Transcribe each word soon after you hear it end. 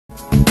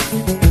కాల్వ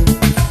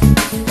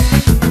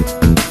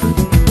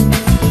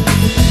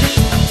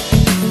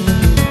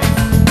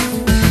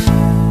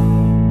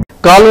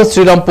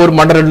శ్రీరాంపూర్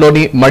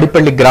మండలంలోని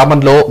మడిపల్లి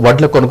గ్రామంలో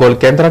వడ్ల కొనుగోలు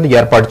కేంద్రాన్ని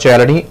ఏర్పాటు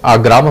చేయాలని ఆ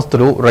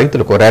గ్రామస్తులు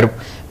రైతులు కోరారు.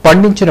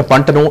 పండించిన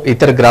పంటను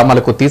ఇతర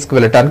గ్రామాలకు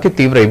తీసుకువెళ్లడానికి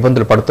తీవ్ర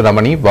ఇబ్బందులు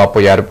పడుతున్నామని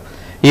వాపోయారు.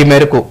 ఈ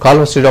మేరకు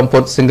కాల్వ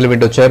Srirampur single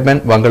window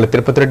chairman Vangala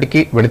Tirupati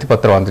రెడ్డికి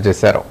వినతిపత్రం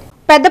అందజేశారు.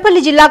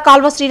 పెద్దపల్లి జిల్లా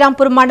కాల్వ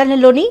శ్రీరాంపూర్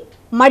మండలంలోని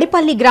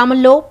మడిపల్లి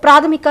గ్రామంలో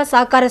ప్రాథమిక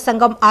సహకార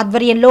సంఘం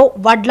ఆధ్వర్యంలో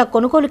వడ్ల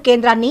కొనుగోలు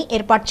కేంద్రాన్ని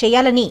ఏర్పాటు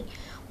చేయాలని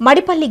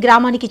మడిపల్లి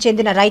గ్రామానికి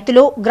చెందిన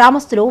రైతులు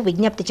గ్రామస్తులు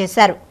విజ్ఞప్తి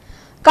చేశారు.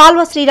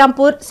 కాల్వ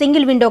శ్రీరాంపూర్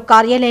సింగిల్ విండో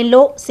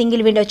కార్యాలయంలో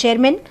single window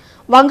chairman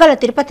Vangala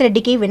Tirupati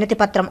రెడ్డికి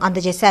వినతిపత్రం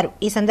అందజేశారు.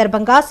 ఈ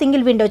సందర్భంగా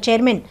single window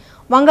chairman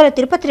Vangala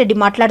Tirupati Reddy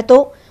మాట్లాడుతూ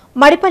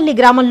మడిపల్లి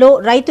గ్రామంలో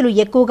రైతులు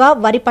ఎక్కువగా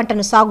వరి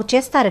పంటను సాగు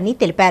చేస్తారని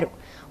తెలిపారు.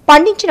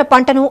 పండించిన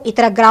పంటను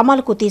ఇతర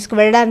గ్రామాలకు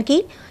తీసుకువెళ్లడానికి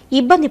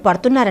ఇబ్బంది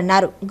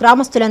పడుతున్నారన్నారు.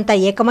 గ్రామస్తులంతా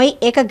ఏకమై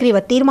ఏకగ్రీవ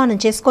తీర్మానం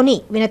చేసుకుని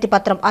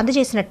వినతిపత్రం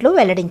అందజేసినట్లు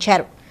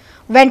వెల్లడించారు.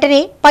 వెంటనే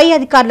పై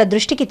అధికారుల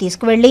దృష్టికి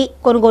తీసుకువెళ్లి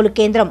కొనుగోలు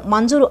కేంద్రం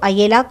మంజూరు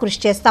అయ్యేలా కృషి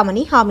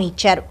చేస్తామని హామీ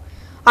ఇచ్చారు.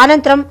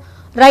 అనంతరం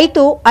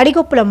రైతు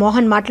అడిగొప్పుల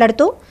మోహన్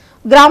మాట్లాడుతూ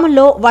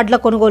గ్రామంలో వడ్ల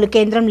కొనుగోలు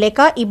కేంద్రం లేక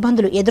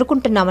ఇబ్బందులు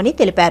ఎదుర్కొంటున్నామని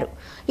తెలిపారు.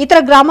 ఇతర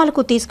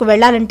గ్రామాలకు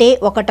తీసుకువెళ్లాలంటే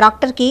ఒక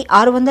ట్రాక్టర్కి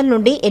 600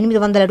 నుండి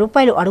 800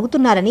 రూపాయలు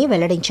అడుగుతున్నారని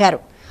వెల్లడించారు.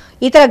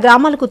 ఇతర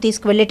గ్రామాలకు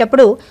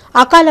తీసుకువెళ్లేటప్పుడు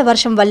అకాల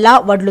వర్షం వల్ల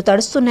వడ్లు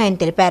తడుస్తున్నాయని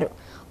తెలిపారు.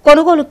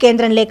 కొనుగోలు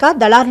కేంద్రం లేక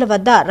దళారుల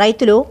వద్ద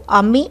రైతులు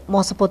అమ్మి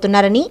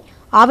మోసపోతున్నారని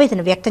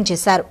ఆవేదన వ్యక్తం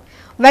చేశారు.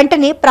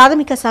 వెంటనే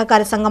ప్రాథమిక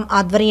సహకార సంఘం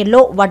ఆధ్వర్యంలో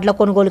వడ్ల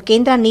కొనుగోలు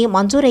కేంద్రాన్ని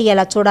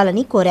మంజూరయ్యేలా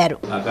చూడాలని కోరారు.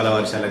 అకాల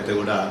వర్షాలైతే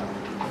కూడా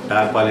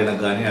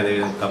టార్పాలినకు కానీ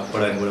అదేవిధంగా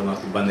కప్పుకోవడానికి కూడా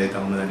మాకు ఇబ్బంది అయితే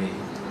ఉన్నదని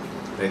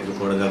రైతులు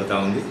కూడా జరుగుతూ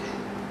ఉంది.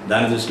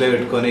 దాన్ని దృష్టిలో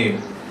పెట్టుకొని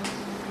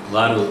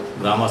వారు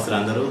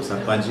గ్రామస్తులందరూ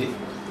సర్పంచి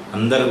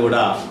అందరూ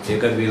కూడా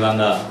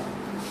ఏకగ్రీవంగా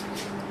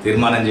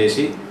తీర్మానం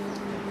చేసి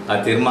ఆ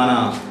తీర్మాన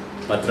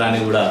పత్రాన్ని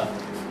కూడా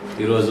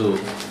ఈరోజు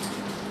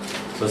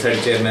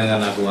సొసైటీ చైర్మన్గా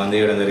నాకు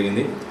అందజేయడం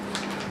జరిగింది.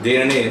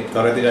 దీనిని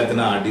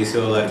త్వరితగతిన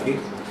డీసీఓ గారికి,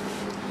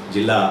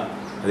 జిల్లా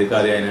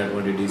అధికారి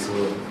అయినటువంటి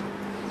డీసీఓ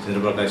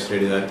చంద్రప్రకాష్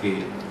రెడ్డి గారికి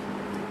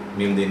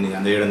మేము దీన్ని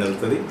అందజేయడం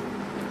జరుగుతుంది.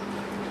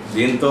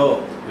 దీంతో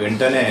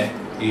వెంటనే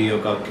ఈ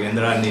యొక్క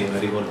కేంద్రాన్ని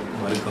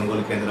వరి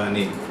కొనుగోలు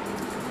కేంద్రాన్ని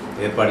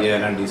ఏర్పాటు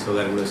చేయాలని డీసీఓ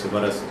గారికి కూడా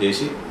సిఫారసు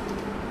చేసి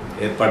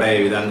ఏర్పాటయ్యే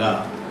విధంగా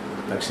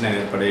తక్షణం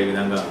ఏర్పడే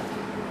విధంగా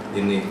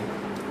దీన్ని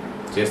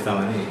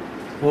చేస్తామని.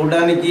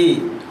 పోవడానికి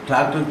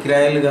ట్రాక్టర్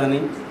కిరాయిలు కానీ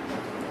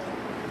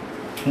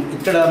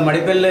ఇక్కడ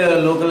మడిపల్లి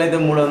లోకల్ అయితే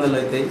 300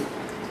 అవుతాయి.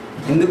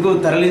 ఇందుకు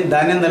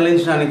ధాన్యం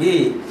తరలించడానికి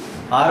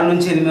 600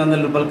 నుంచి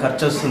 800 రూపాయలు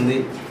ఖర్చు వస్తుంది.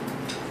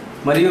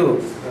 మరియు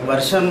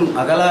వర్షం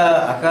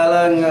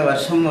అకాలంగా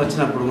వర్షం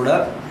వచ్చినప్పుడు కూడా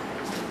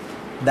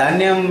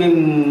ధాన్యం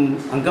మేము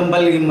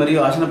అంకంపల్లికి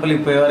మరియు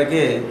ఆసనపల్లికి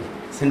పోయేవరకే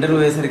సెంటర్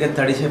పోయేసరికి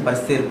తడిసే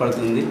పరిస్థితి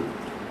ఏర్పడుతుంది.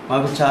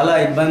 మాకు చాలా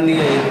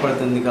ఇబ్బందిగా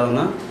ఏర్పడుతుంది.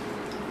 కావున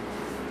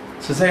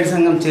సొసైటీ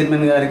సంఘం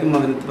చైర్మన్ గారికి మా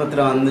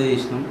వినతిపత్రం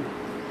అందజేసినాం.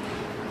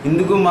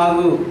 ఇందుకు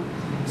మాకు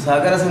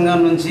సహకార సంఘం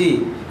నుంచి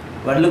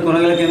వడ్లు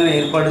కొనుగోలు కేంద్రం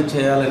ఏర్పాటు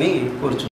చేయాలని కోరుచున్నాం.